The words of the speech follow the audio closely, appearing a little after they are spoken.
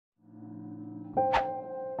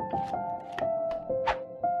Hello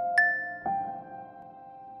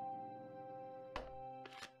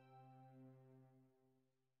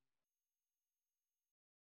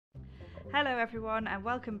everyone and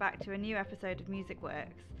welcome back to a new episode of Music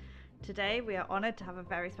Works. Today we are honoured to have a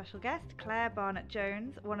very special guest, Claire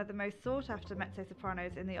Barnett-Jones, one of the most sought after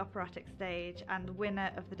mezzo-sopranos in the operatic stage and winner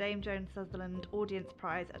of the Dame Joan Sutherland Audience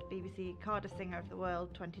Prize at BBC Cardiff Singer of the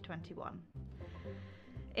World 2021.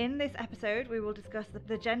 In this episode we will discuss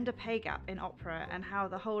the gender pay gap in opera and how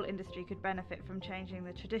the whole industry could benefit from changing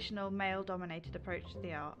the traditional male-dominated approach to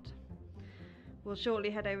the art. We'll shortly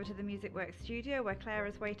head over to the Music Works studio where Claire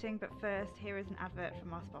is waiting, but first, here is an advert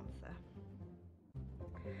from our sponsor.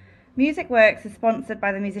 Music Works is sponsored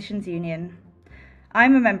by the Musicians Union.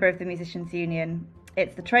 I'm a member of the Musicians Union.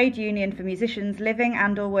 It's the trade union for musicians living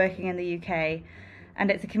and or working in the UK, and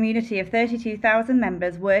it's a community of 32,000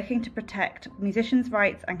 members working to protect musicians'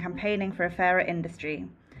 rights and campaigning for a fairer industry.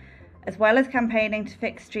 As well as campaigning to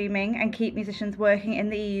fix streaming and keep musicians working in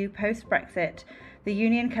the EU post-Brexit, the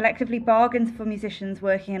union collectively bargains for musicians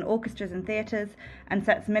working in orchestras and theatres and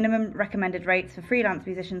sets minimum recommended rates for freelance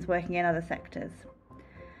musicians working in other sectors.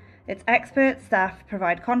 Its expert staff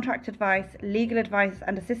provide contract advice, legal advice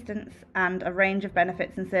and assistance, and a range of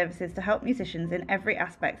benefits and services to help musicians in every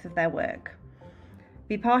aspect of their work.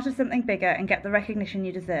 Be part of something bigger and get the recognition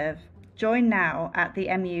you deserve. Join now at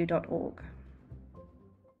themu.org.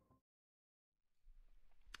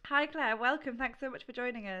 Hi Claire, welcome. Thanks so much for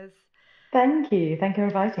joining us. Thank you. Thank you for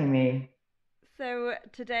inviting me. So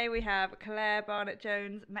today we have Claire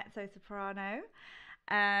Barnett-Jones, mezzo-soprano,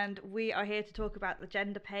 and we are here to talk about the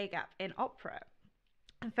gender pay gap in opera.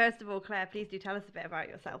 And first of all, Claire, please do tell us a bit about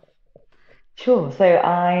yourself. Sure. So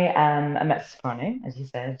I am a mezzo-soprano, as you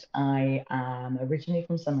said. I am originally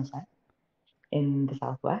from Somerset in the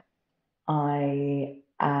southwest. I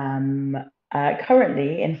am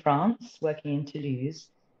currently in France, working in Toulouse,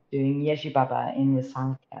 doing Yeji Baba in the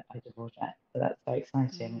South by Dvorak. So that's very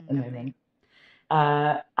exciting at the moment.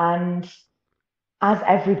 And as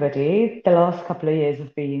everybody, the last couple of years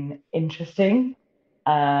have been interesting.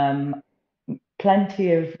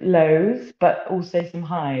 Plenty of lows, but also some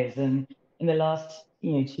highs. And in the last,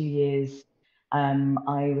 2 years,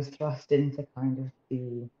 I was thrust into kind of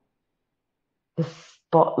the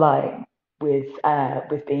spotlight with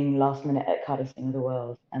being last minute at Cardiff Singer of the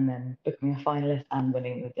World, and then becoming a finalist and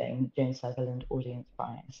winning the Dame Joan Sutherland Audience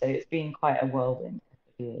Prize. So it's been quite a whirlwind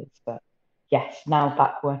couple of years, but yes, now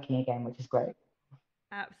back working again, which is great.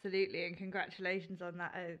 Absolutely, and congratulations on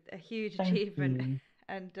that, a huge Thank achievement. you.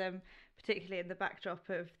 And particularly in the backdrop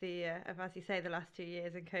of of, as you say, the last 2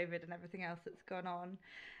 years and COVID and everything else that's gone on.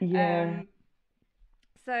 Yeah.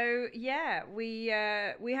 So yeah, we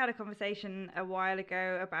had a conversation a while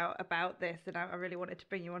ago about this, and I really wanted to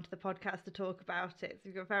bring you onto the podcast to talk about it. So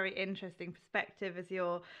you've got a very interesting perspective as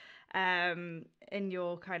you're in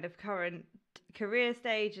your kind of current career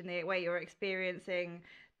stage and the way you're experiencing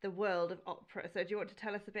the world of opera. So do you want to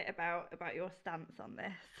tell us a bit about your stance on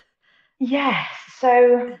this? Yes.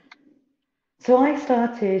 So I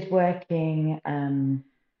started working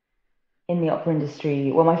in the opera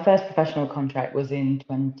industry. Well, my first professional contract was in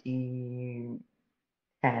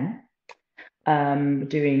 2010,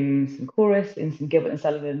 doing some chorus in some Gilbert and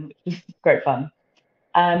Sullivan, which was great fun.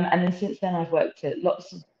 And then since then, I've worked at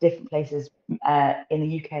lots of different places in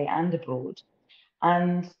the UK and abroad.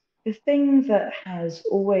 And the thing that has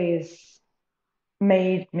always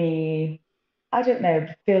made me, I don't know,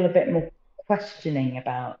 feel a bit more questioning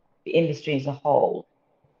about the industry as a whole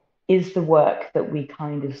is the work that we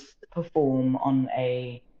kind of perform on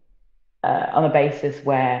a basis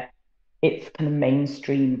where it's kind of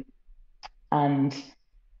mainstream, and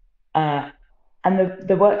uh, and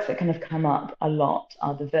the works that kind of come up a lot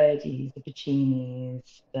are the Verdis, the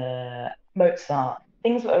Puccinis, the Mozart,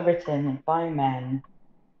 things that were written by men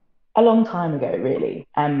a long time ago, really,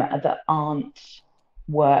 that aren't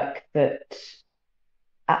work that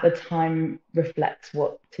at the time reflects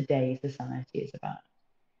what today's society is about.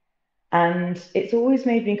 And it's always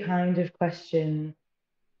made me kind of question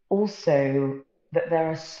also that there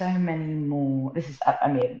are so many more. This is, I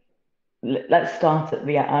mean, let's start at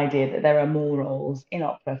the idea that there are more roles in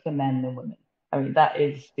opera for men than women. I mean, that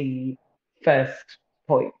is the first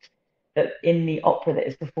point, that in the opera that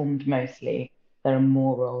is performed mostly, there are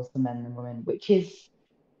more roles for men than women, which is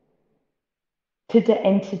today,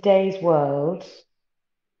 in today's world,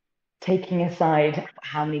 taking aside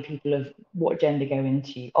how many people of what gender go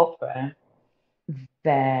into opera,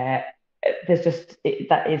 there there's just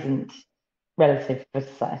that isn't relative for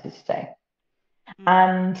society today.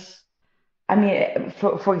 And I mean,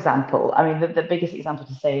 for example, I mean, the biggest example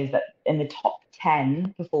to say is that in the top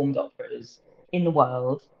 10 performed operas in the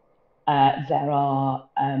world, there are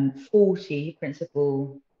 40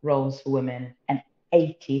 principal roles for women and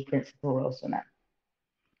 80 principal roles for men.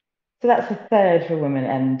 So that's a third for women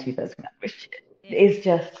and two-thirds for men, which Yeah. is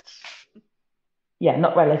just, yeah,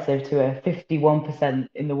 not relative to a 51%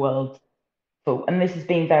 in the world full. And this is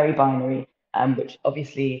being very binary, which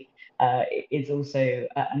obviously is also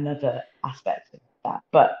another aspect of that.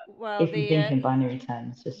 But Well, if you think in binary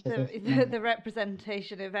terms, just as a the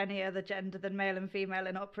representation of any other gender than male and female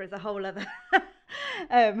in opera is a whole other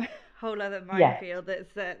um, whole other yeah, minefield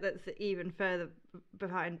that's even further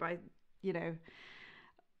behind by you know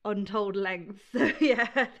untold lengths. So yeah,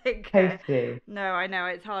 I think totally. no, I know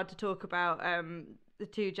it's hard to talk about the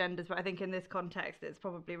two genders, but I think in this context it's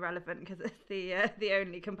probably relevant because it's the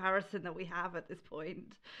only comparison that we have at this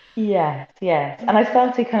point. Yes, yes. And I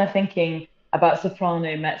started kind of thinking about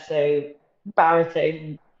soprano, mezzo,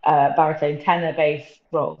 baritone, tenor, bass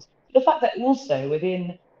roles. The fact that also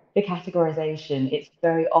within the categorization, it's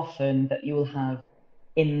very often that you will have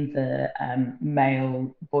in the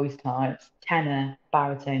male voice types, tenor,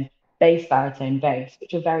 baritone, bass,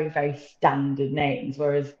 which are very, very standard names.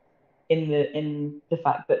 Whereas in the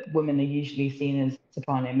fact that women are usually seen as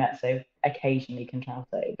soprano, mezzo, occasionally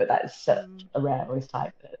contralto, but that is such Mm. a rare voice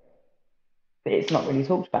type that it's not really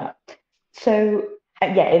talked about. So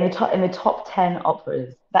yeah, in the top 10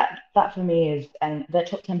 operas, that for me is, and the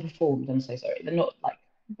top 10 performed. I'm so sorry, they're not like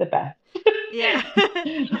the best. Yeah,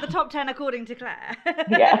 the top 10 according to Claire.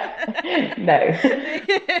 Yeah, no,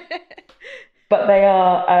 but they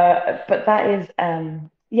are. But that is,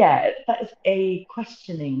 yeah, that is a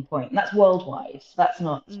questioning point. And that's worldwide. So that's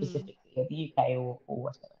not Mm, specifically the UK or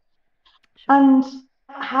whatever. sure. And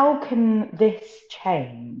how can this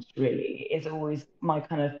change really is always my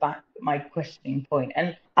kind of my questioning point.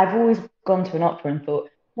 And I've always gone to an opera and thought,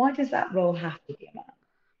 why does that role have to be a man?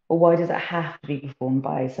 Or why does it have to be performed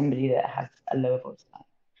by somebody that has a lower voice line?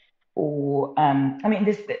 Or I mean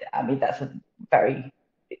that's a very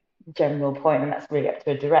general point, and that's really up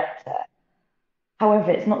to a director.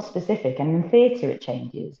 However, it's not specific, and in theatre it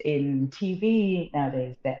changes. In TV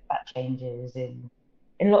nowadays, that changes in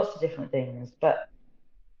lots of different things. But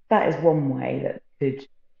that is one way that could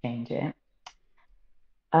change it.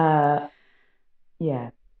 Uh,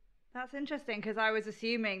 yeah. That's interesting because I was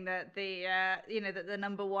assuming that that the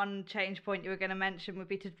number one change point you were going to mention would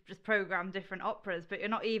be to just program different operas, but you're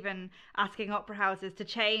not even asking opera houses to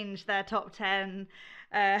change their top 10,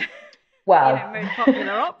 uh, Well, most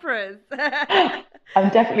popular operas. I'm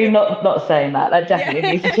definitely Because, not saying that. That definitely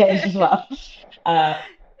yeah. needs to change as well. Uh,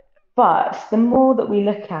 but the more that we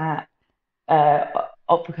look at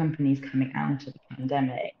opera companies coming out of the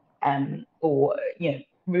pandemic, or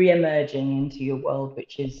re-emerging into a world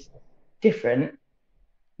which is different,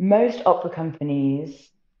 most opera companies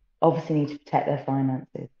obviously need to protect their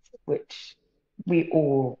finances, which we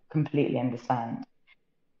all completely understand.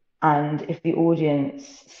 And if the audience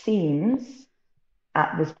seems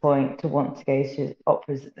at this point to want to go to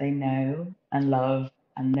operas that they know and love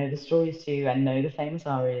and know the stories to and know the famous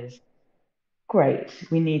arias, great.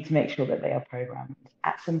 We need to make sure that they are programmed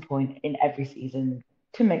at some point in every season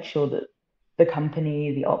to make sure that the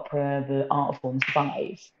company, the opera, the art form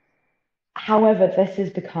survives. However, this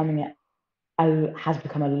is becoming has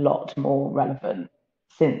become a lot more relevant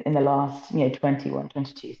since in the last 21,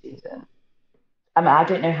 22 season. I mean, I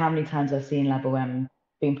don't know how many times I've seen La Boheme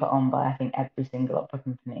being put on by I think every single opera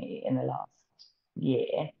company in the last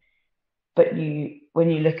year. But when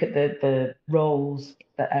you look at the roles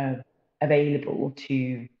that are available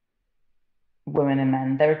to women and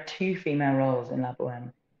men, there are two female roles in La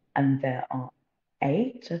Boheme, and there are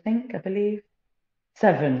eight, I think, I believe,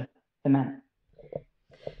 seven for men.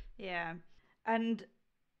 Yeah. And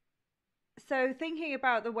so thinking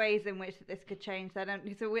about the ways in which this could change, then,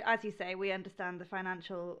 as you say, we understand the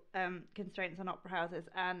financial constraints on opera houses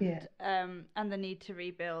Yeah, and the need to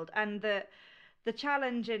rebuild, and the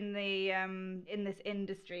challenge in this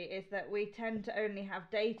industry is that we tend to only have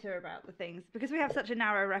data about the things because we have such a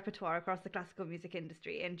narrow repertoire across the classical music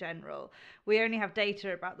industry in general. We only have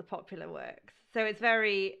data about the popular works, so it's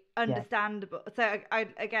very yeah, understandable. So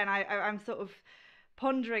I'm sort of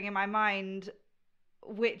pondering in my mind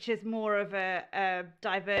which is more of a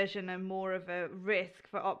diversion and more of a risk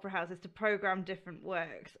for opera houses to program different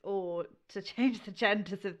works or to change the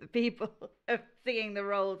genders of the people of singing the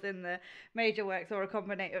roles in the major works or a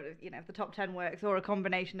combination, the top 10 works or a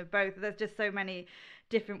combination of both. There's just so many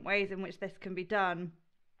different ways in which this can be done.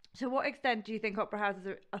 To what extent do you think opera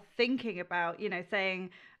houses are thinking about, saying,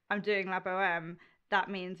 I'm doing La Boheme, that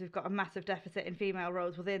means we've got a massive deficit in female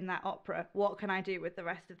roles within that opera. What can I do with the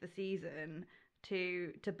rest of the season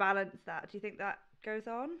to balance that? Do you think that goes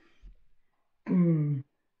on? Mm,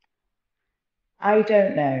 I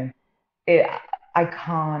don't know. It, I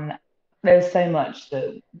can't. There's so much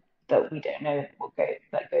that we don't know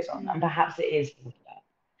that goes on, and Mm, perhaps it is thought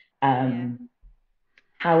yeah. about.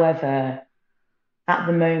 However, at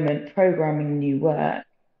the moment, programming new work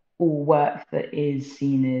or work that is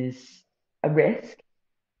seen as a risk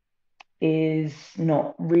is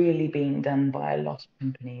not really being done by a lot of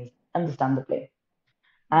companies, understandably.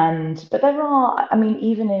 Mm, But there are, I mean,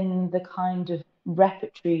 even in the kind of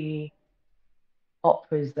repertory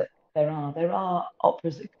operas that there are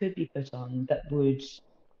operas that could be put on that would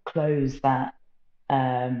close that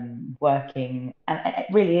working, and it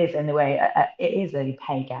really is in a way, it is a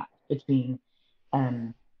pay gap between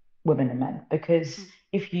um, women and men, because mm,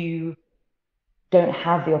 if you don't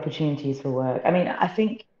have the opportunities for work, I mean, I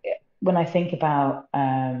think when I think about,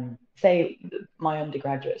 say, my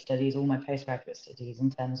undergraduate studies or my postgraduate studies, in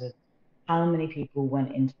terms of how many people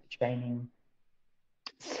went into the training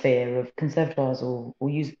sphere of conservatoires or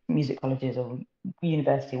music colleges or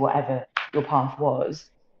university, whatever your path was,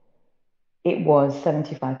 it was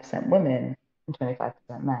 75% women and 25%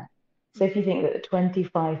 men. So if you mm, think that the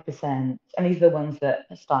 25%, and these are the ones that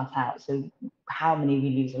start out, so how many we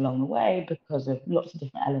lose along the way because of lots of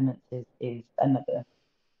different elements is another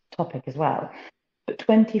topic as well. But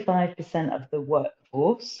 25% of the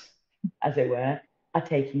workforce, as it were, are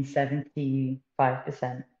taking 75%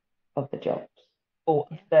 of the jobs. Or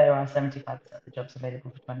yeah. there are 75% of the jobs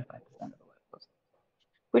available for 25% of the workforce.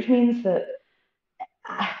 Which means that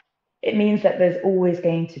it means that there's always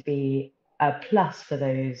going to be a plus for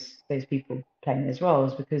those people playing those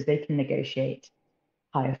roles, because they can negotiate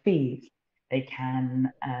higher fees. They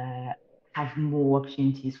can have more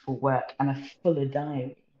opportunities for work and a fuller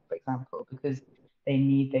diary, for example, because they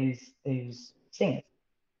need those singers.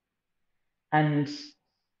 And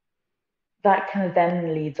that kind of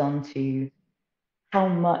then leads on to how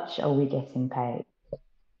much are we getting paid?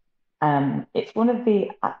 It's one of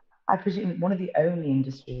I presume, one of the only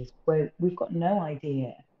industries where we've got no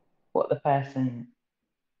idea what the person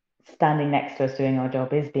standing next to us doing our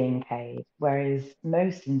job is being paid, whereas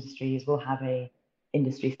most industries will have a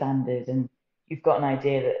industry standard, and you've got an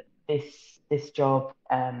idea that this job,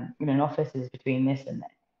 an office is between this and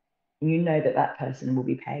this, and you know that that person will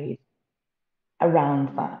be paid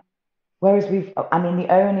around Mm, that. Whereas I mean,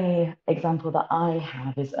 the only example that I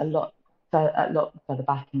have is a lot further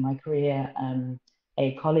back in my career.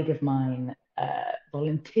 A colleague of mine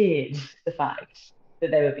volunteered the fact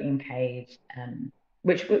that they were being paid,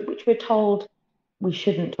 which we're told we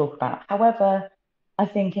shouldn't talk about. However, I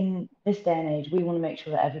think in this day and age, we want to make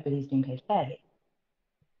sure that everybody's being paid fairly.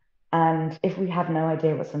 And if we have no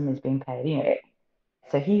idea what somebody's being paid,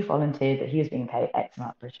 so he volunteered that he was being paid X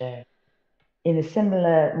amount per show in a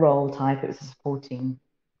similar role type. It was a supporting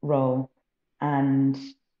role, and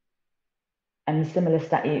and similar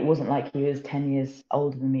stat. It wasn't like he was 10 years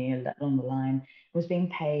older than me along the line. Was being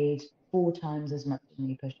paid 4 times as much as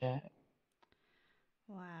me per show.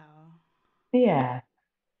 wow. Yeah,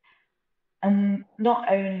 and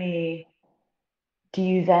not only do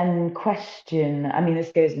you then question. I mean,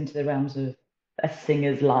 this goes into the realms of a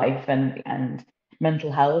singer's life and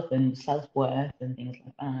mental health and self worth and things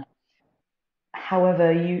like that.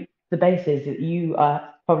 However, the base is that you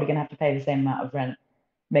are probably going to have to pay the same amount of rent,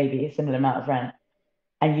 maybe a similar amount of rent,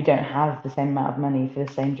 and you don't have the same amount of money for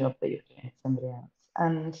the same job that you're doing for somebody else.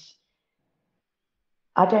 And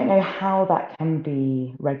I don't know how that can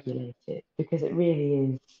be regulated, because it really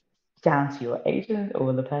is down to your agent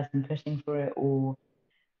or the person pushing for it, or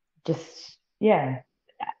just, yeah.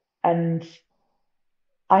 And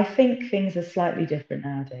I think things are slightly different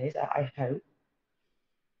nowadays, I hope.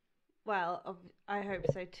 Well, I hope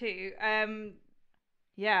so too.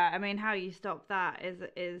 Yeah, I mean, how you stop that is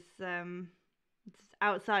it's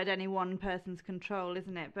outside any one person's control,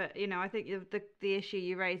 isn't it? But I think the issue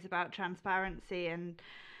you raise about transparency and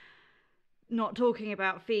not talking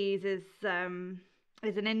about fees is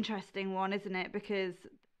an interesting one, isn't it? Because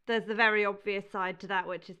there's the very obvious side to that,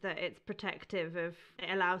 which is that it's protective of it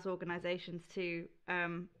allows organisations to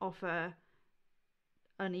offer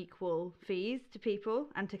unequal fees to people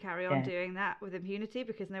and to carry on Yeah, doing that with impunity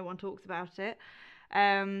because no one talks about it.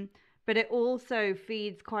 Um, but it also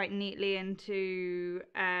feeds quite neatly into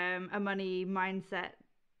a money mindset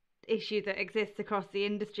issue that exists across the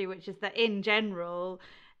industry, which is that in general,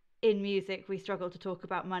 in music, we struggle to talk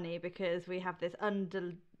about money because we have this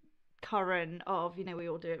undercurrent of, we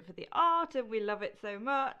all do it for the art and we love it so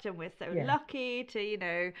much and we're so yeah, lucky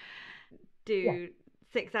to, yeah, do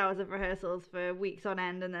 6 hours of rehearsals for weeks on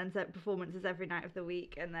end, and then set performances every night of the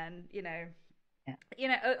week, and then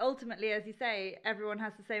Yeah. ultimately, as you say, everyone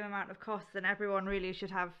has the same amount of costs, and everyone really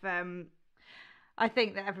should have. I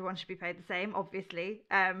think that everyone should be paid the same, obviously,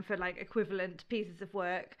 for like equivalent pieces of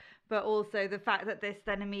work. But also the fact that this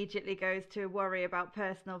then immediately goes to a worry about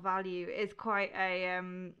personal value is quite a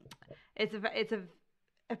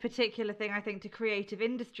particular thing, I think, to creative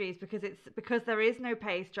industries, because there is no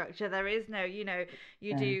pay structure. There is no, you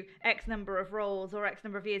No. do X number of roles or X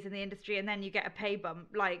number of years in the industry and then you get a pay bump.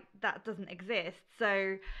 Like, that doesn't exist.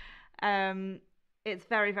 So um, it's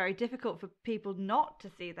very, very difficult for people not to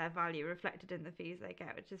see their value reflected in the fees they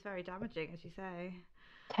get, which is very damaging, as you say.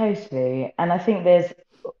 Totally. And I think there's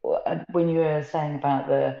when you were saying about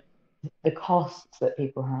the costs that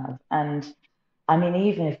people have, and I mean,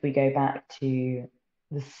 even if we go back to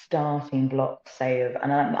the starting block, say of,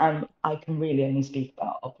 and I can really only speak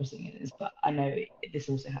about opera singers, but I know this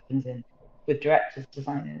also happens in with directors,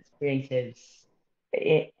 designers, creatives,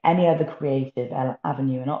 any other creative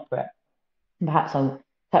avenue in opera. Perhaps I'll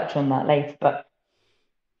touch on that later. But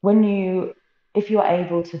when if you're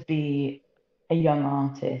able to be a young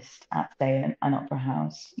artist at, say, an opera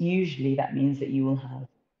house, usually that means that you will have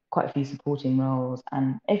quite a few supporting roles.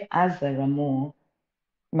 And if, as there are more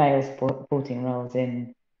male supporting roles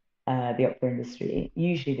in the opera industry,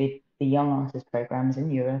 usually the young artist programs in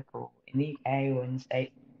Europe or in the UK or in the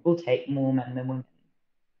States will take more men than women.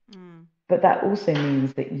 Mm. But that also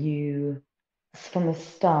means that you, from the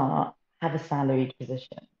start, have a salaried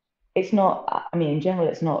position. It's not, I mean, in general,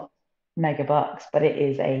 it's not mega bucks, but it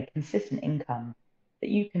is a consistent income that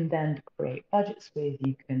you can then create budgets with.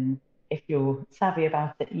 You can, if you're savvy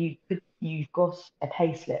about it, you've got a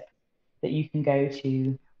pay slip that you can go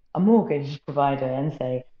to a mortgage provider and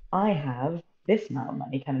say, I have this amount of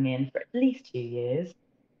money coming in for at least 2 years.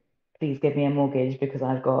 Please give me a mortgage because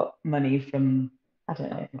I've got money from, I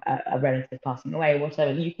don't know, a relative passing away or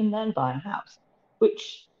whatever. You can then buy a house,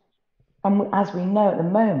 which, as we know at the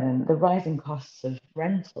moment, the rising costs of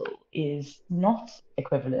rental is not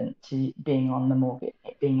equivalent to being on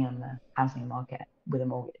the housing market with a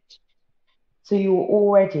mortgage. So you're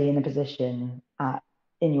already in a position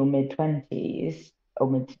in your mid 20s or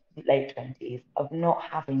mid late 20s of not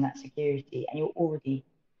having that security, and you're already,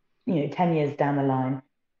 10 years down the line,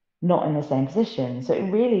 not in the same position. So it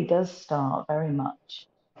really does start very much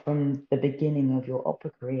from the beginning of your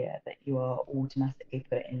opera career that you are automatically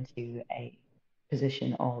put into a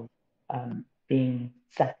position of being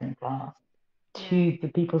second class Yeah. to the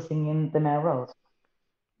people singing the male roles.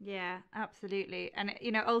 Yeah, absolutely. And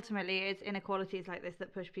ultimately, it's inequalities like this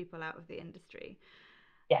that push people out of the industry,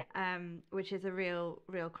 Yeah, which is a real,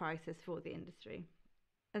 real crisis for the industry.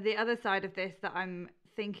 And the other side of this that I'm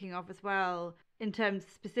thinking of as well, in terms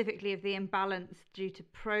specifically of the imbalance due to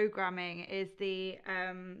programming, is the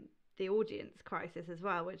audience crisis as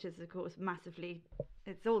well, which is of course massively.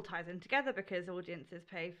 It's all ties in together because audiences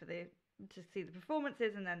pay for to see the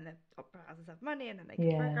performances, and then the opera houses have money, and then they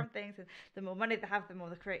can yeah, program things, and the more money they have, the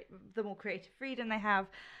more creative freedom they have.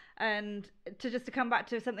 And to come back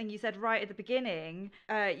to something you said right at the beginning,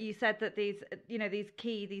 you said that these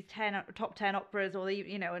 10 top 10 operas, or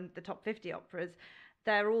and the top 50 operas,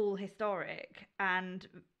 they're all historic, and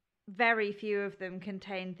very few of them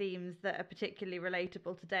contain themes that are particularly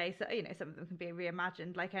relatable today. So some of them can be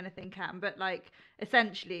reimagined, like anything can, but like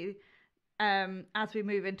essentially, as we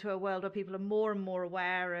move into a world where people are more and more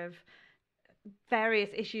aware of various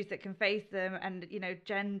issues that can face them, and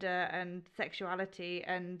gender and sexuality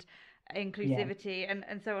and yeah, inclusivity,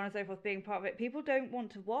 and so on and so forth, being part of it, people don't want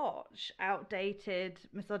to watch outdated,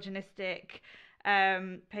 misogynistic,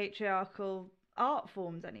 patriarchal art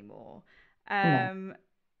forms anymore. no,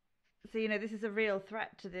 So this is a real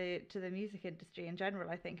threat to the music industry in general,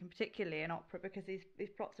 I think, and particularly in opera, because these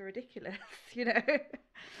plots are ridiculous. you know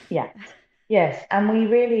yes, yes. And we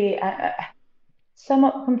really, some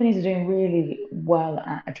companies are doing really well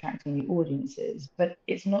at attracting the audiences, but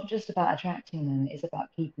it's not just about attracting them, it's about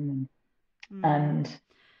keeping them. mm, And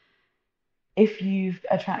if you've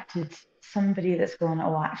attracted somebody that's gone,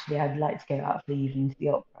 oh, actually, I'd like to go out for the evening to the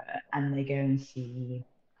opera, and they go and see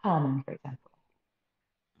Carmen, for example,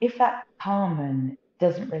 if that Carmen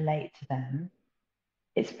doesn't relate to them,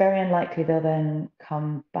 it's very unlikely they'll then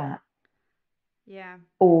come back. yeah,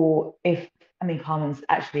 Or if, I mean, Carmen's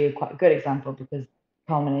actually quite a good example because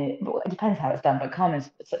well, it depends how it's done, but Carmen's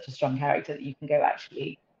such a strong character that you can go,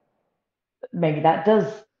 actually, maybe that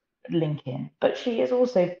does link in, but she is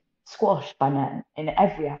also squashed by men in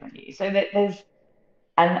every avenue. So that there's,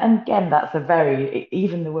 and again, that's a very,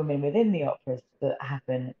 even the women within the operas that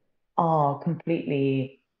happen are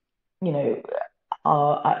completely, you know,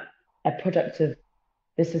 are a product of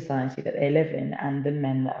the society that they live in and the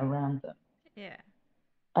men that are around them. Yeah.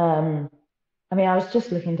 Um, I mean, I was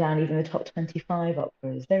just looking down even the top 25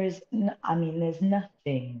 operas. There is, I mean, there's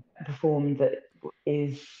nothing performed that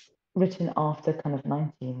is written after kind of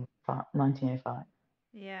 1905.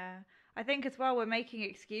 Yeah. I think as well we're making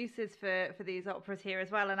excuses for these operas here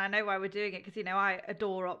as well, and I know why we're doing it because I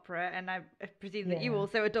adore opera, and I presume that you Yeah,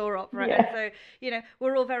 also adore opera, and yeah, so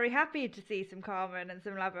we're all very happy to see some Carmen and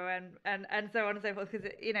some Labo and so on and so forth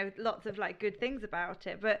because lots of like good things about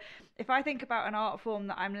it. But if I think about an art form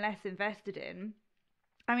that I'm less invested in,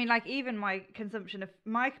 I mean, like even my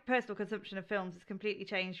personal consumption of films has completely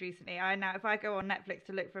changed recently. I now, if I go on Netflix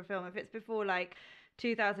to look for a film, if it's before like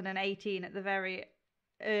 2018 at the very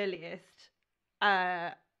earliest,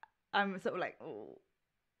 uh, I'm sort of like, oh,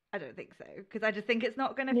 I don't think so, because I just think it's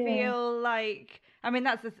not going to yeah, feel like. I mean,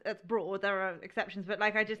 that's broad. There are exceptions, but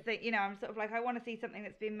like I just think I'm sort of like I want to see something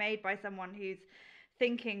that's been made by someone who's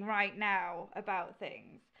thinking right now about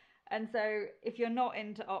things. And so, if you're not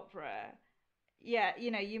into opera, yeah,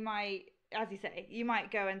 you might, as you say, you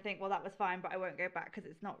might go and think, well, that was fine, but I won't go back because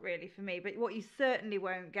it's not really for me. But what you certainly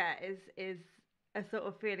won't get is a sort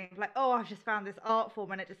of feeling of like, oh, I've just found this art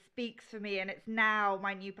form and it just speaks for me and it's now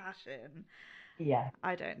my new passion. yeah,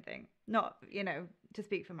 I don't think, not to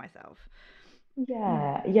speak for myself.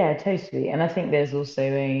 yeah, yeah, totally. And I think there's also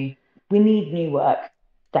we need new work,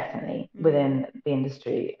 definitely, Mm, within the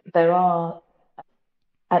industry. There are,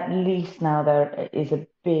 at least now, there is a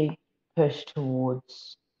big push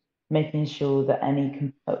towards making sure that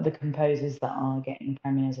the composers that are getting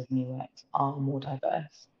premieres of new works are more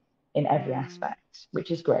diverse in every mm, aspect,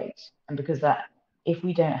 which is great. And because that, if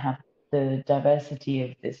we don't have the diversity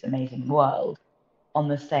of this amazing world on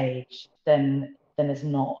the stage, then it's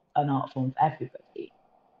not an art form for everybody.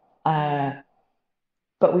 Uh, mm.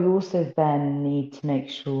 but we also then need to make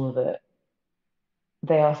sure that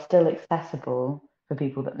they are still accessible for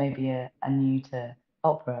people that maybe are new to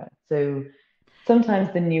opera. So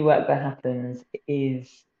sometimes the new work that happens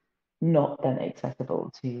is not then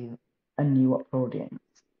accessible to a new opera audience.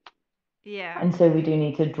 Yeah. And so we do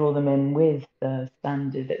need to draw them in with the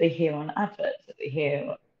standard that they hear on adverts, that they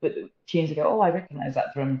hear with the tunes and go, oh, I recognize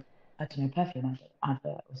that from, I don't know, perfume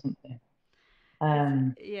advert or something. It's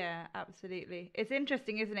Um, Yeah, absolutely. It's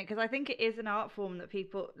interesting, isn't it? Because I think it is an art form that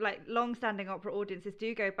people like long-standing opera audiences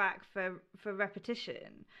do go back for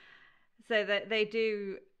repetition. So that they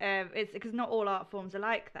do. It's because not all art forms are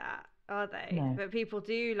like that, are they? no, But people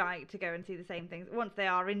do like to go and see the same things once they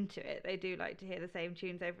are into it. They do like to hear the same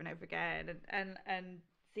tunes over and over again, and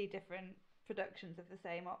see different productions of the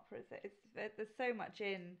same operas. There's so much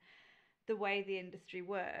in the way the industry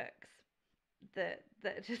works that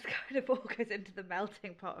just kind of all goes into the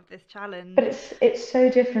melting pot of this but challenge. it's so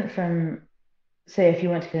different from, say, if you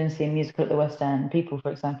went to go and see a musical at the West End, people,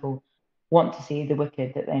 for example, want to see the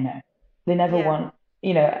Wicked that they know. They never Yeah, want,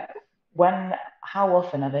 you know, when, how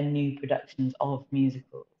often are there new productions of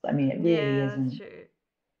musicals? I mean, it really yeah, that's isn't. true.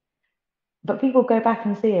 But people go back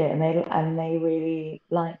and see it, and they really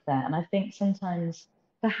like that. And I think sometimes,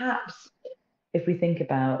 perhaps, if we think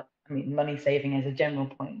about, I mean, money saving as a general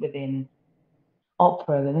point within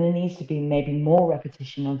opera, then there needs to be maybe more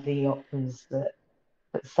repetition of the operas that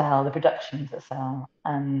sell, the productions that sell,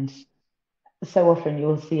 and so often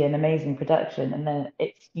you'll see an amazing production and then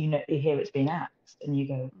it's you hear it's been axed and you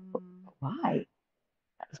go, Mm, why?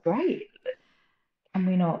 That was great. Can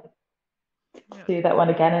we not can we not see do the that one same?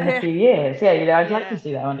 again in a few years? Yeah, I'd like to Yeah,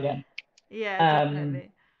 see that one again. yeah, Um,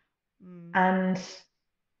 definitely. Mm, and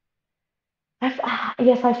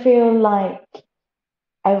yes, I feel like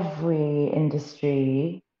every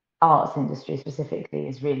industry, arts industry specifically,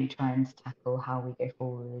 is really trying to tackle how we go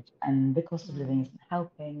forward, and the cost of living mm, isn't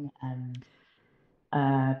helping, and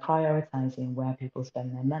prioritizing where people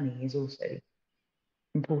spend their money is also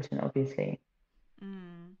important, obviously.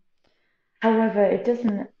 mm. However,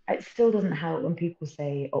 it still doesn't help when people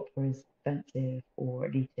say opera is expensive or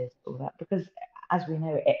elitist or that, because as we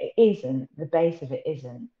know, it isn't, the base of it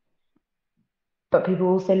isn't. But people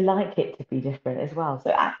also like it to be different as well.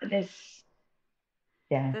 So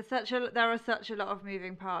yeah, There are such a lot of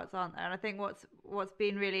moving parts, aren't there? And I think what's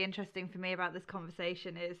been really interesting for me about this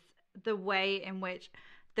conversation is the way in which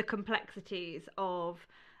the complexities of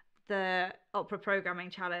the opera programming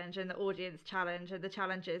challenge and the audience challenge and the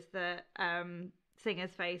challenges that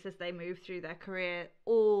singers face as they move through their career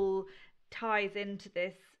all ties into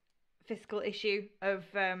this fiscal issue of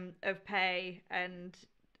pay. And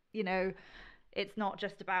you know it's not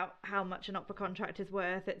just about how much an opera contract is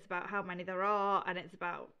worth, it's about how many there are, and it's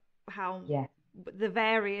about how yeah, the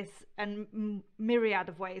various and myriad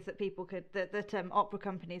of ways that people could that opera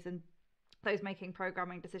companies and those making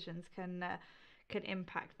programming decisions can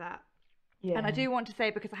impact that. And I Yeah. do want to say,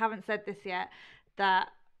 because I haven't said this yet, that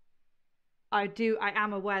I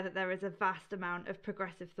am aware that there is a vast amount of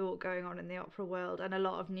progressive thought going on in the opera world, and a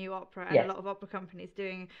lot of new opera and a Yes. lot of opera companies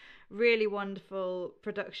doing really wonderful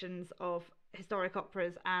productions of historic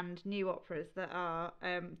operas and new operas that are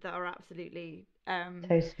absolutely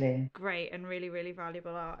Totally. great and really really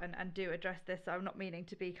valuable art, and do address this. So I'm not meaning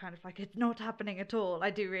to be kind of like it's not happening at all. I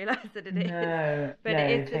do realize that it is, No, but it no,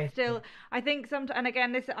 is, it's still, totally. I think some, and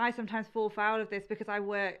again, this, I sometimes fall foul of this because I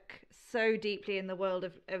work so deeply in the world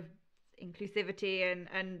of inclusivity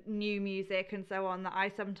and new music and so on, that I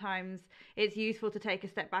sometimes, it's useful to take a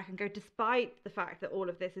step back and go, despite the fact that all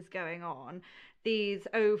of this is going on, these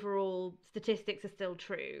overall statistics are still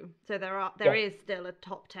true. So there Yes. is still a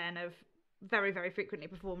top 10 of very very frequently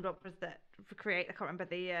performed operas that create, I can't remember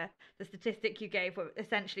the statistic you gave, where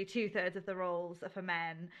essentially 2/3 of the roles are for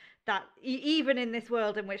men. That even in this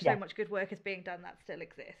world in which so Yes. much good work is being done, that still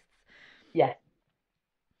exists. Yes.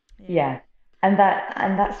 Yeah. Yeah. And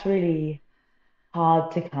that's really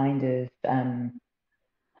hard to kind of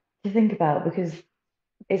to think about, because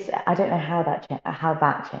it's I don't know how that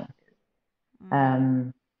changes. Mm.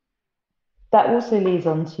 Um, that also leads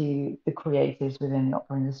on to the creatives within the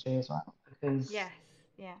opera industry as well, because Yes.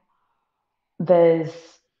 Yeah.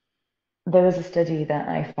 there's there was a study that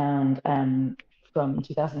I found from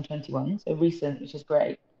 2021, so recent, which is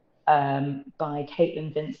great, by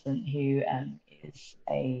Caitlin Vincent, who is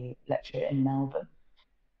a lecturer in Melbourne,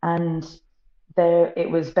 and there it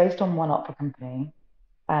was based on one opera company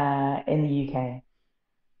in the UK,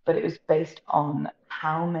 but it was based on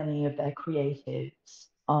how many of their creatives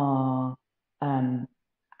are um,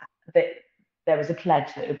 that there was a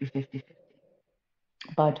pledge that it would be 50-50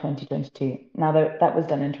 by 2022. Now, that was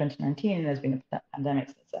done in 2019, and there's been a pandemic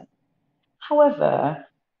since then. However,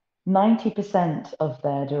 90% of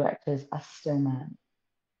their directors are still men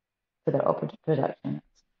for their opera productions, Mm.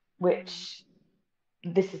 which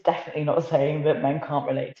this is definitely not saying that men can't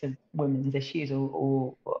relate to women's issues,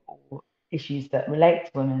 or issues that relate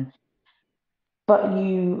to women, but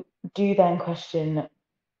you do then question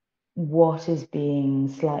what is being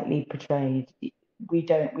slightly portrayed. We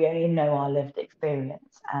only know our lived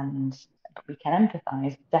experience, and we can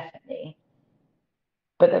empathize, definitely,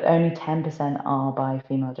 but that only 10% are by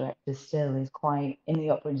female directors still is quite, in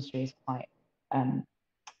the opera industry, is um,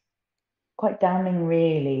 quite damning,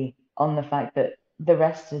 really, on the fact that the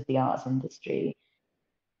rest of the arts industry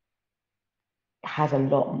has a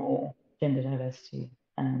lot more gender diversity,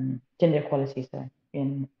 gender equality, so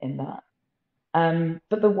in that.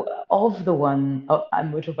 But of the one,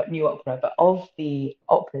 and we'll talk about new opera, but of the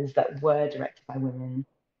operas that were directed by women,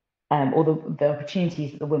 or the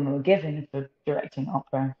opportunities that the women were given for directing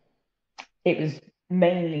opera, it was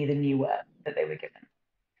mainly the new work that they were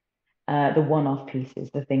given, the one-off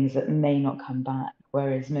pieces, the things that may not come back,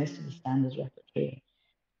 whereas most of the Mm. standard repertory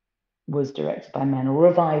was directed by men, or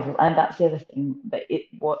revival. And that's the other thing, that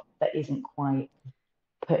isn't quite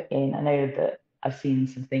put in. I know that I've seen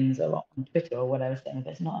some things a lot on Twitter or whatever saying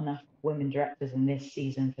there's not enough women directors in this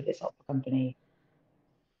season for this opera company.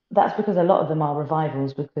 That's because a lot of them are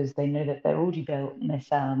revivals, because they know that they're already built and they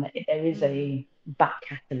sell, and there is Mm. a back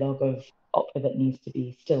catalogue of opera that needs to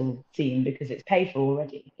be still seen because it's paid for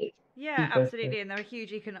already. It's Yeah, cheaper for, absolutely, and there are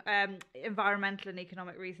huge environmental and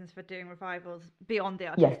economic reasons for doing revivals beyond the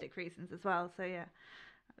yes, artistic reasons as well. So yeah,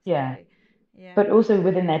 yeah. absolutely. Yeah. But also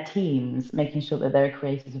within their teams, making sure that there are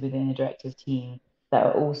creators within a director's team that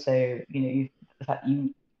are also, the fact that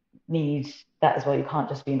you need that as well. You can't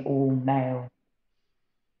just be an all male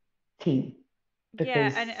team, Yeah,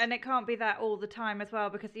 because, and it can't be that all the time as well,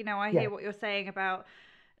 because I yeah, hear what you're saying about,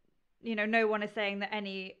 no one is saying that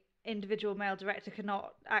any individual male director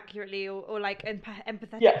cannot accurately or like yeah,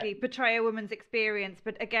 empathetically portray a woman's experience,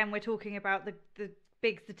 but again, we're talking about the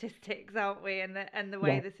big statistics, aren't we? And the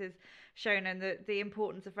way yeah, this is shown, and the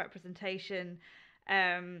importance of representation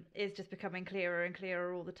is just becoming clearer and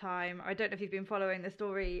clearer all the time. I don't know if you've been following the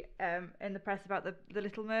story in the press about the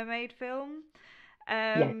Little Mermaid film.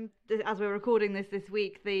 yeah. As we're recording this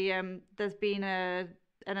week, there's been an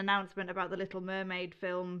announcement about the Little Mermaid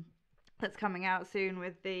film that's coming out soon,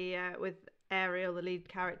 with Ariel, the lead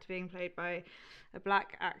character, being played by a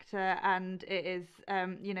black actor, and it is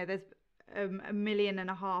there's 1.5 million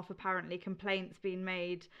apparently complaints being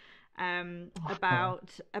made Oh God,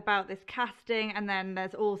 about this casting, and then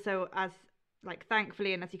there's also, as like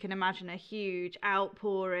thankfully, and as you can imagine, a huge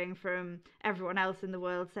outpouring from everyone else in the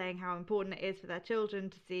world saying how important it is for their children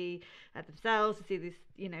to see themselves, to see this,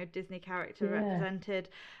 Disney character Yeah. represented,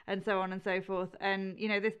 and so on and so forth. And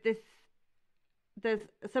this there's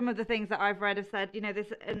some of the things that I've read have said,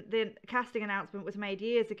 the casting announcement was made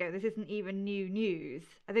years ago. This isn't even new news.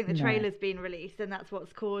 I think the No. trailer's been released, and that's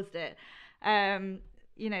what's caused it. Um,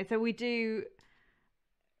 so we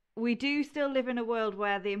do still live in a world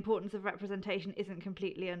where the importance of representation isn't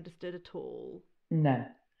completely understood at all. No.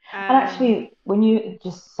 And Um, actually, when you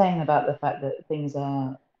just saying about the fact that things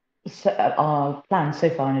are planned so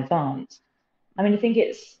far in advance, I mean, I think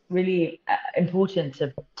it's really important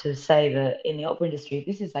to say that in the opera industry,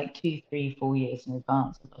 this is like 2, 3, 4 years in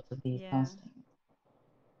advance of lots of these yeah. castings.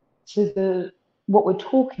 So what we're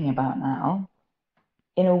talking about now,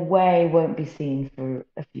 in a way, won't be seen for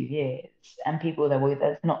a few years, and people that well,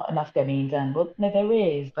 there's not enough being done. Well, no, there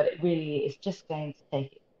is, but it really is just going to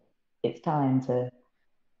take its time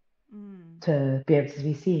Mm. to be able to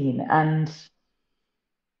be seen, and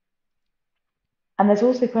there's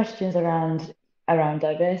also questions around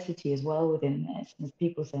diversity as well within this. There's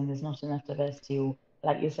people saying there's not enough diversity, or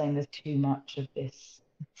like you're saying, there's too much of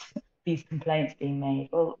these complaints being made.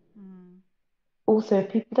 Well, Mm. also,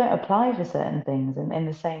 if people don't apply for certain things in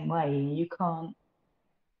the same way, you can't.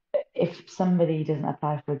 If somebody doesn't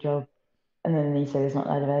apply for a job and then you say there's not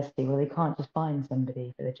diversity, well, they can't just find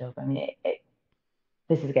somebody for the job. I mean,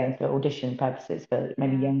 this is again for audition purposes for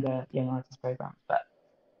maybe Yeah. young artist programs, but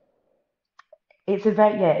it's a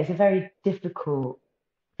very difficult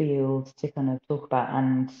field to kind of talk about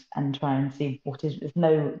and try and see what is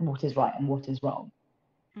right and what is wrong.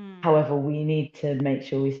 Mm. However, we need to make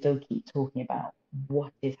sure we still keep talking about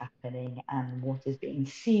what is happening and what is being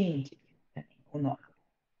seen to be happening or not.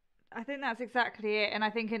 I think that's exactly it, and I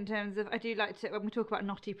think in terms of, I do like to, when we talk about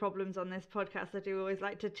knotty problems on this podcast, I do always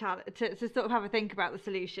like to to sort of have a think about the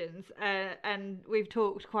solutions. And we've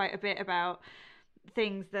talked quite a bit about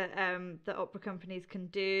things that opera companies can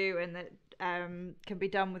do and that can be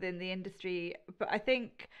done within the industry. But I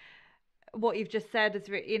think what you've just said is,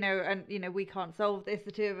 and we can't solve this.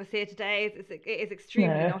 The two of us here today, it is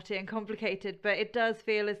extremely No, knotty and complicated. But it does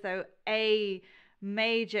feel as though a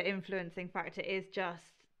major influencing factor is just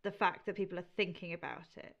the fact that people are thinking about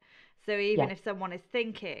it. So even yeah, if someone is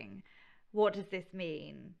thinking, what does this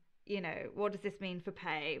mean? What does this mean for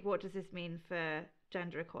pay? What does this mean for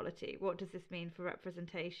gender equality? What does this mean for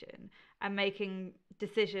representation? And making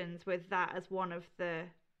decisions with that as one of the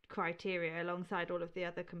criteria alongside all of the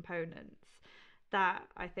other components. That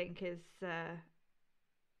I think is the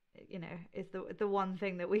one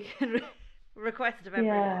thing that we can request of yeah,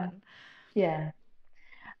 everyone. yeah.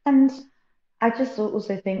 And I just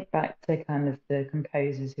also think back to kind of the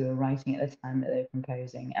composers who were writing at the time that they were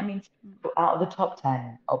composing. I mean, out of the top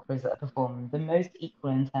 10 operas that are performed, the most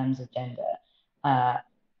equal in terms of gender uh,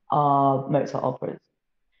 are Mozart operas.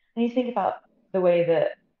 And you think about the way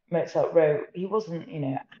that Mozart wrote, he wasn't,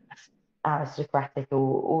 aristocratic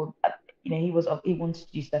or he wanted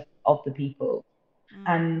to do stuff of the people. Mm.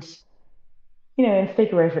 And, in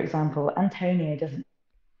Figaro, for example, Antonio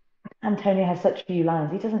has such few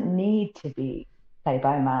lines. He doesn't need to be played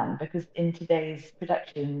by a man because in today's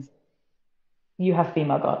productions, you have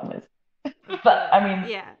female gardeners. Of But course, I mean,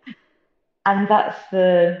 yeah. and that's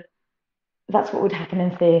what would happen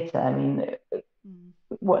in theatre. I mean, Mm.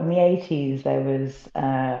 what in the 80s there was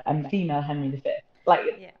a female Henry V. Like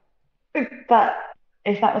Yeah. that,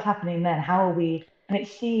 if that was happening then, how are we? And it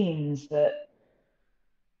seems that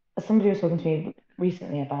somebody was talking to me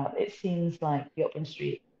recently about it seems like the opera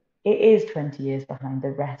industry it is 20 years behind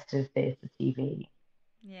the rest of theatre TV,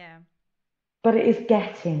 Yeah. but it is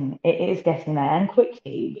getting there and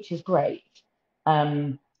quickly, which is great.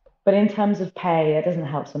 Um, but in terms of pay, it doesn't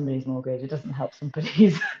help somebody's mortgage. It doesn't help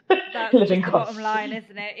somebody's That's living just the bottom costs. line,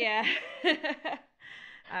 isn't it? Yeah. Yeah,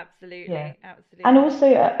 Absolutely. and Absolutely. also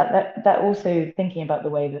that also thinking about the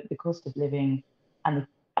way that the cost of living and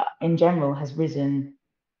in general has risen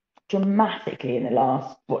dramatically in the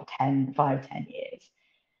last 5, 10 years.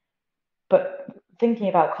 But thinking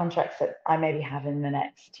about contracts that I maybe have in the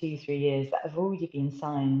next 2, 3 years that have already been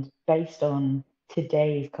signed based on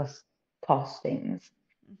today's costings,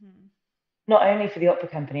 Hmm. not only for the opera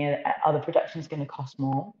company are the productions going to cost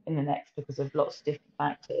more in the next because of lots of different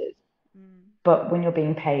factors, Mm. but when you're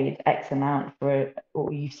being paid X amount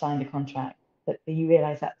or you've signed a contract, that you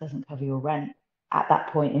realise that doesn't cover your rent at that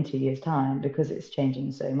point in 2 years' time because it's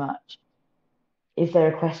changing so much. Is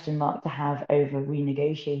there a question mark to have over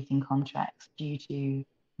renegotiating contracts due to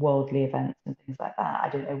worldly events and things like that? I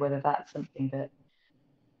don't know whether that's something that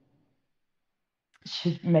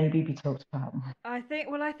should maybe be talked about. I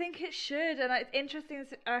think it should, and it's interesting.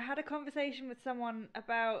 I had a conversation with someone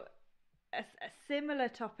about a similar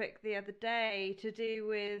topic the other day to do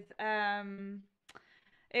with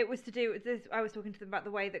it was to do with this. I was talking to them about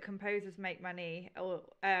the way that composers make money, or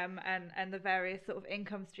and the various sort of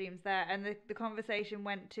income streams there, and the conversation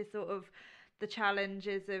went to sort of the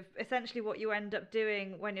challenges of essentially what you end up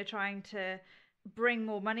doing when you're trying to bring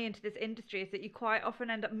more money into this industry is that you quite often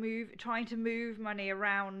end up trying to move money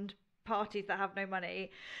around parties that have no money.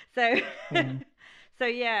 So Yeah, so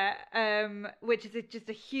yeah, which is just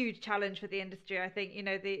a huge challenge for the industry. I think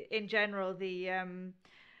the in general the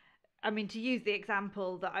I mean, to use the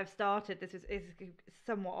example that I've started, is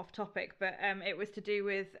somewhat off topic, but it was to do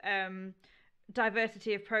with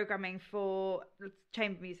diversity of programming for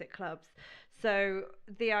chamber music clubs. So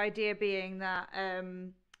the idea being that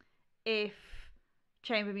if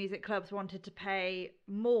chamber music clubs wanted to pay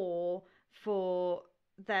more for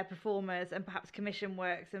their performers and perhaps commission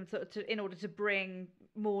works and sort of in order to bring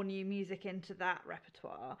more new music into that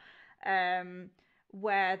repertoire, um,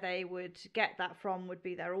 where they would get that from would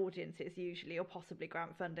be their audiences usually, or possibly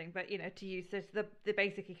grant funding. But to use this, the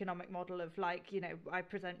basic economic model of like I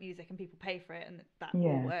present music and people pay for it, and that all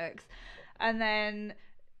yeah, works. And then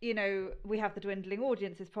we have the dwindling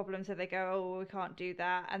audiences problem, so they go, oh, we can't do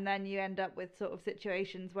that. And then you end up with sort of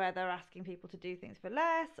situations where they're asking people to do things for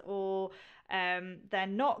less, or they're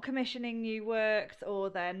not commissioning new works, or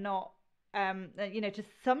they're not, to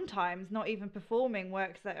sometimes not even performing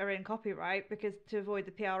works that are in copyright because to avoid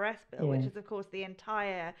the PRS bill, which yeah, is, of course, the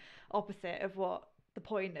entire opposite of what the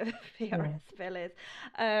point of a yeah, PRS bill is.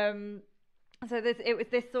 So it was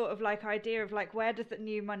this sort of like idea of like, where does that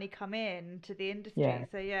new money come in to the yeah, industry?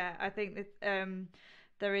 So yeah, I think that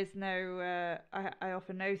there is no I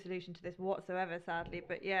offer no solution to this whatsoever, sadly.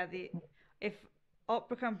 But yeah, the if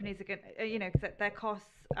opera companies are going, because their costs,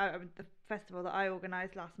 the festival that I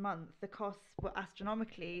organised last month, the costs were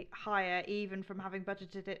astronomically higher, even from having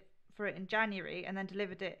budgeted it for it in January and then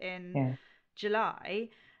delivered it in yeah, July.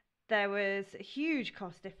 There was a huge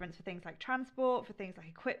cost difference for things like transport, for things like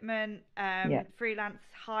equipment, yeah, freelance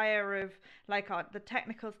hire of the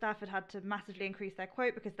technical staff had to massively increase their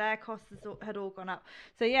quote because their costs had all gone up.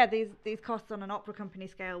 So yeah, these costs on an opera company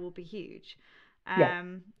scale will be huge, yeah,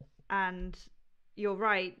 and you're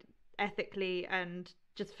right, ethically and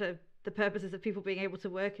just for the purposes of people being able to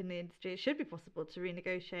work in the industry, it should be possible to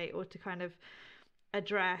renegotiate or to kind of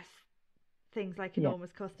address things like yeah,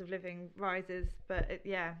 enormous cost of living rises. But it's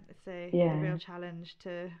a real yeah, challenge to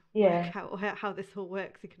work yeah, out how this all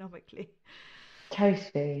works economically.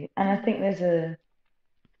 totally. And I think there's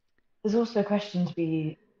also a question to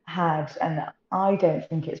be had, and I don't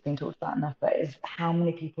think it's been talked about enough, but is how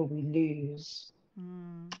many people we lose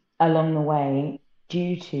Mm, along the way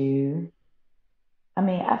due to, I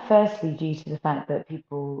mean, at firstly, due to the fact that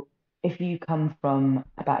people, if you come from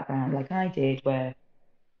a background like I did, where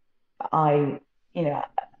I, you know,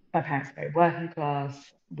 my parents are very working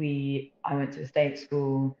class, I went to a state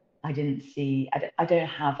school, I don't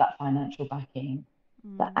have that financial backing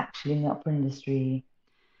that mm, actually in the opera industry,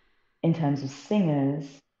 in terms of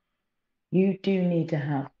singers, you do need to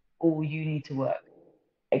have, or you need to work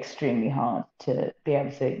extremely hard to be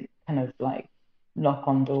able to kind of like knock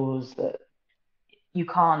on doors that you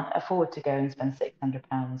can't afford to go and spend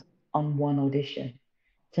 £600 on one audition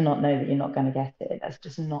to not know that you're not going to get it. That's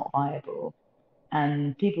just not viable.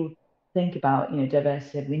 And people think about,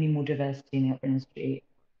 diversity, we need more diversity in the opera industry.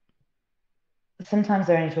 Sometimes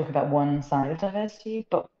they only talk about one side of diversity,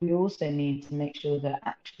 but we also need to make sure that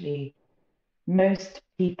actually most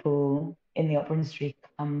people in the opera industry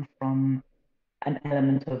come from an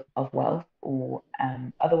element of wealth, or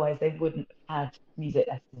otherwise they wouldn't have had music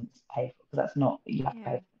lessons paid for, because that's not what you have to yeah.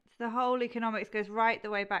 pay for. So the whole economics goes right the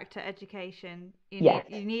way back to education. Yes,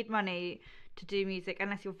 You need money to do music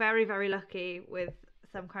unless you're very, very lucky with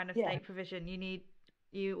some kind of yeah, state provision.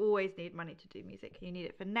 You always need money to do music. You need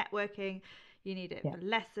it for networking, you need it yeah, for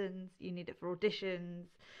lessons, you need it for auditions,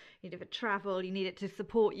 you need it for travel, you need it to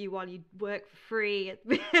support you while you work for free.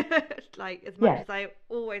 Like, as much yeah, as I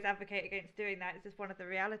always advocate against doing that, it's just one of the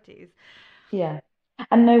realities. yeah.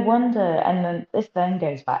 And no wonder, and then this then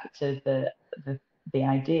goes back to the the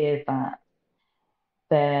idea that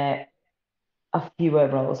there are fewer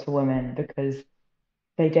roles for women because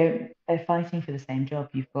they're fighting for the same job.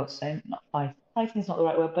 You've got so not fight fighting is not the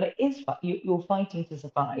right word, but it is you're fighting to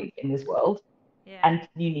survive in this world, Yeah, and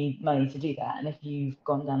you need money to do that. And if you've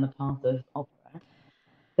gone down the path of opera,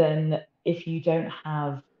 then if you don't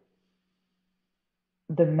have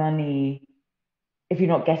the money, if you're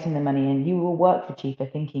not getting the money in, you will work for cheaper,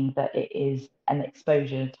 thinking that it is an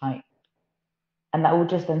exposure type And that will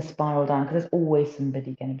just then spiral down because there's always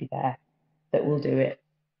somebody going to be there that will do it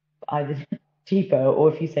either cheaper,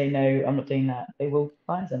 or if you say no, I'm not doing that, they will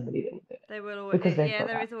find somebody that will do it They will always, because they've yeah, got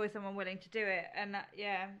there that. is always someone willing to do it, and that,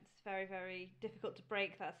 yeah, it's very, very difficult to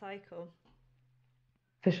break that cycle.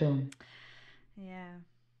 For sure. Yeah.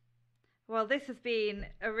 Well, this has been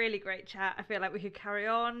a really great chat. I feel like we could carry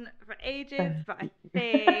on for ages, Thank but I you.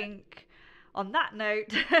 think on that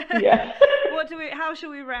note, Yeah. how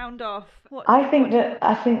shall we round off? I think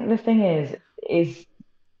the thing is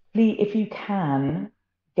please, if you can,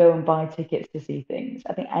 go and buy tickets to see things.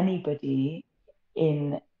 I think anybody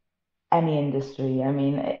in any industry, I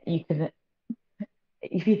mean, you can,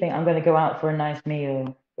 if you think I'm going to go out for a nice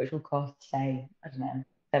meal, which will cost, say, I don't know,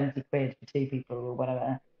 70 quid for two people or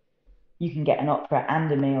whatever, you can get an opera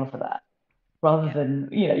and a meal for that. Rather Yeah. than,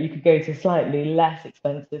 you could go to a slightly less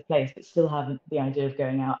expensive place, but still have the idea of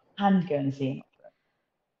going out and go and see an opera.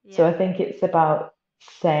 So Yeah. I think it's about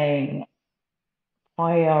saying,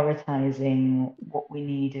 prioritizing what we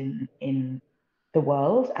need in the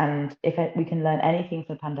world. And if we can learn anything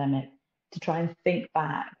from the pandemic, to try and think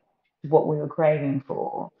back to what we were craving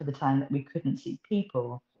for the time that we couldn't see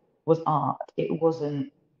people, was art. It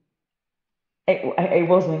wasn't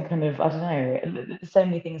kind of, I don't know, there's so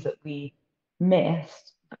many things that we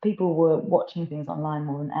missed. People were watching things online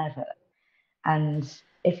more than ever. And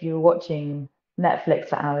if you're watching Netflix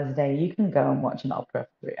for hours a day, you can go and watch an opera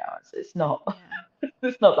for 3 hours. It's not Yeah.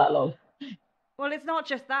 it's not that long. Well, it's not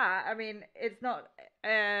just that. I mean, it's not.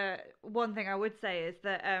 One thing I would say is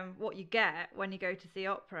that what you get when you go to see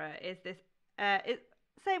opera is this.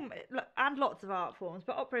 Same and lots of art forms,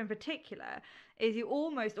 but opera in particular is you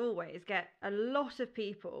almost always get a lot of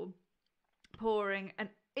people pouring an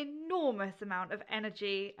enormous amount of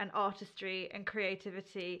energy and artistry and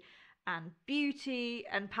creativity and beauty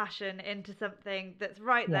and passion into something that's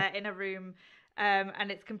right Yeah. there in a room,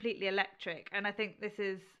 and it's completely electric. And I think this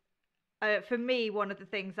is for me, one of the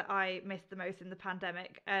things that I missed the most in the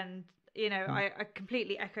pandemic. And, I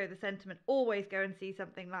completely echo the sentiment. Always go and see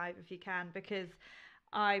something live if you can, because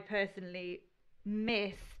I personally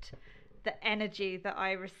missed the energy that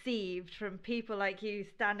I received from people like you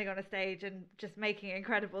standing on a stage and just making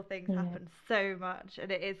incredible things Yeah. happen so much.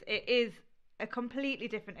 And it is a completely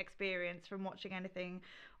different experience from watching anything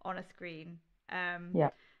on a screen.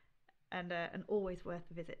 Yeah. And always worth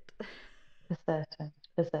a visit. For certain.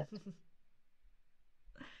 For certain.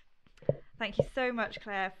 Thank you so much,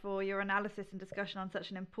 Claire, for your analysis and discussion on such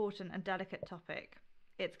an important and delicate topic.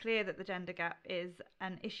 It's clear that the gender gap is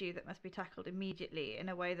an issue that must be tackled immediately in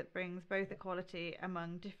a way that brings both equality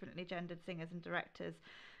among differently gendered singers and directors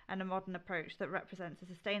and a modern approach that represents a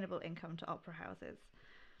sustainable income to opera houses.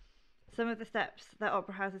 Some of the steps that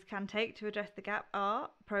opera houses can take to address the gap are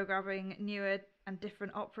programming newer and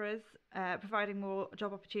different operas, providing more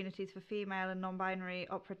job opportunities for female and non-binary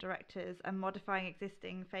opera directors, and modifying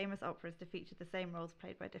existing famous operas to feature the same roles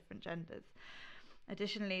played by different genders.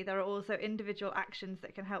 Additionally, there are also individual actions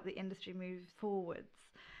that can help the industry move forwards.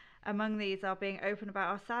 Among these are being open about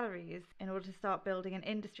our salaries in order to start building an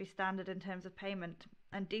industry standard in terms of payment,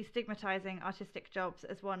 and destigmatizing artistic jobs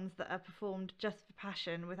as ones that are performed just for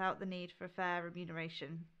passion without the need for a fair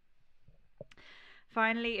remuneration.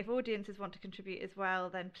 Finally, if audiences want to contribute as well,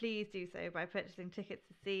 then please do so by purchasing tickets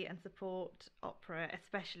to see and support opera,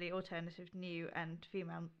 especially alternative, new and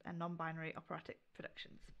female and non-binary operatic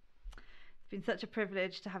productions. It's been such a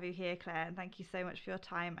privilege to have you here, Claire, and thank you so much for your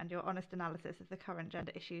time and your honest analysis of the current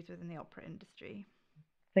gender issues within the opera industry.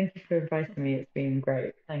 Thank you for inviting me. It's been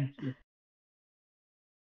great. Thank you.